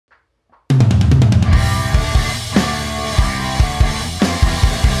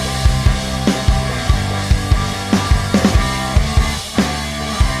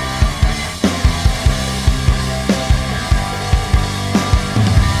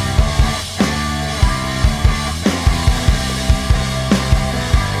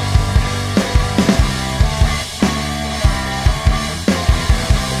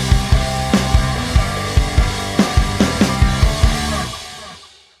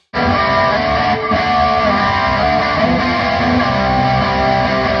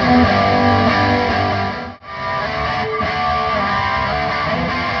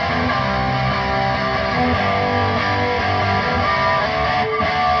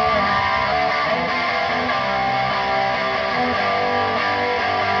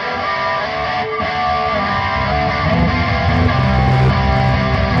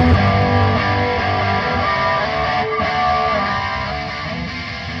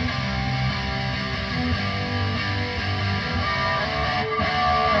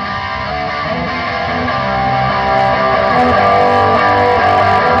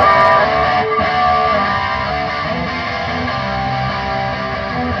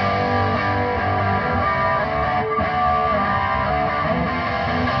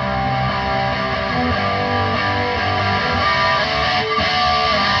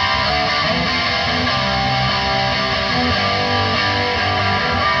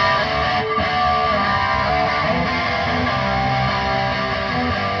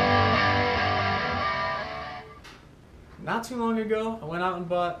ago, I went out and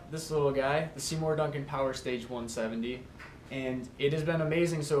bought this little guy, the Seymour Duncan Power Stage 170, and it has been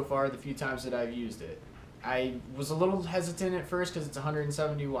amazing so far the few times that I've used it. I was a little hesitant at first because it's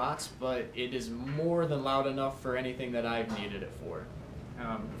 170 watts, but it is more than loud enough for anything that I've needed it for.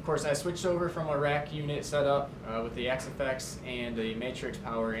 Of course, I switched over from a rack unit setup with the X-Effects and a Matrix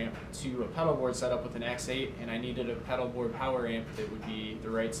power amp to a pedal board setup with an AX8, and I needed a pedal board power amp that would be the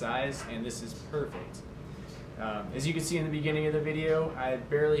right size, and this is perfect. As you can see in the beginning of the video, I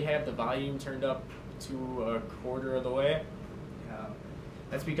barely have the volume turned up to a quarter of the way.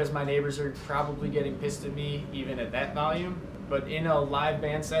 That's because my neighbors are probably getting pissed at me even at that volume, but in a live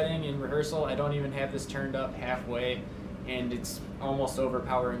band setting, in rehearsal, I don't even have this turned up halfway, and it's almost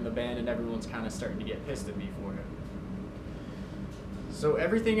overpowering the band, and everyone's kind of starting to get pissed at me for it. So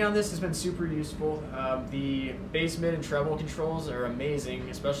everything on this has been super useful. The bass, mid, and treble controls are amazing,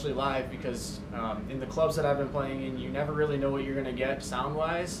 especially live, because in the clubs that I've been playing in, you never really know what you're going to get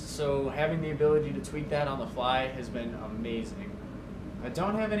sound-wise, so having the ability to tweak that on the fly has been amazing. I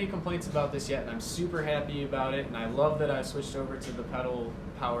don't have any complaints about this yet, and I'm super happy about it, and I love that I switched over to the pedal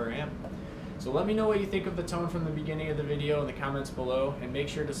power amp. So let me know what you think of the tone from the beginning of the video in the comments below, and make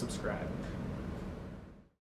sure to subscribe.